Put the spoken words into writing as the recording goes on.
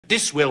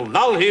This will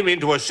lull him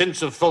into a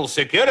sense of false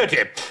security.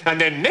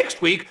 And then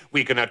next week,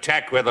 we can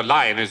attack where the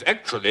line is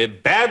actually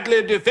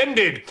badly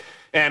defended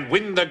and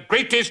win the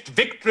greatest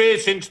victory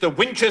since the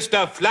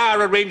Winchester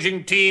flower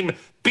arranging team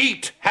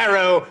beat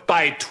Harrow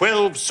by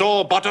 12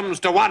 sore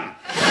bottoms to 1.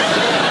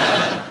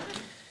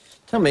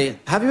 Tell me,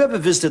 have you ever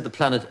visited the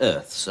planet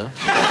Earth, sir?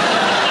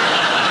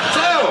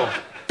 So,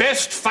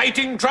 best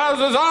fighting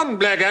trousers on,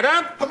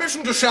 Blackadder.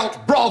 Permission to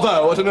shout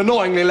bravo at an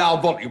annoyingly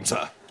loud volume,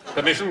 sir.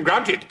 Permission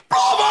granted.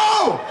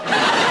 Bravo!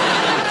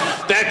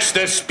 That's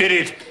the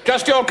spirit.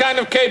 Just your kind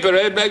of caper,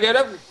 eh,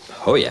 Blackadder?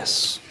 Oh,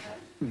 yes.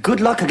 Good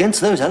luck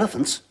against those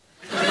elephants.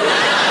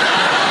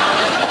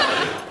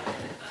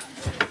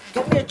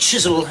 Get me a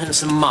chisel and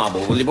some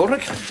marble, will you,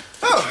 Baldrick?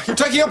 Oh, you're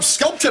taking up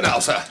sculpture now,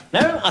 sir.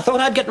 No, I thought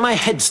I'd get my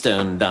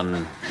headstone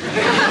done.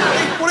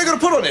 What are you going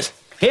to put on it?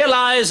 Here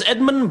lies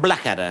Edmund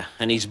Blackadder,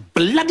 and he's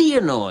bloody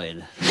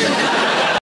annoyed.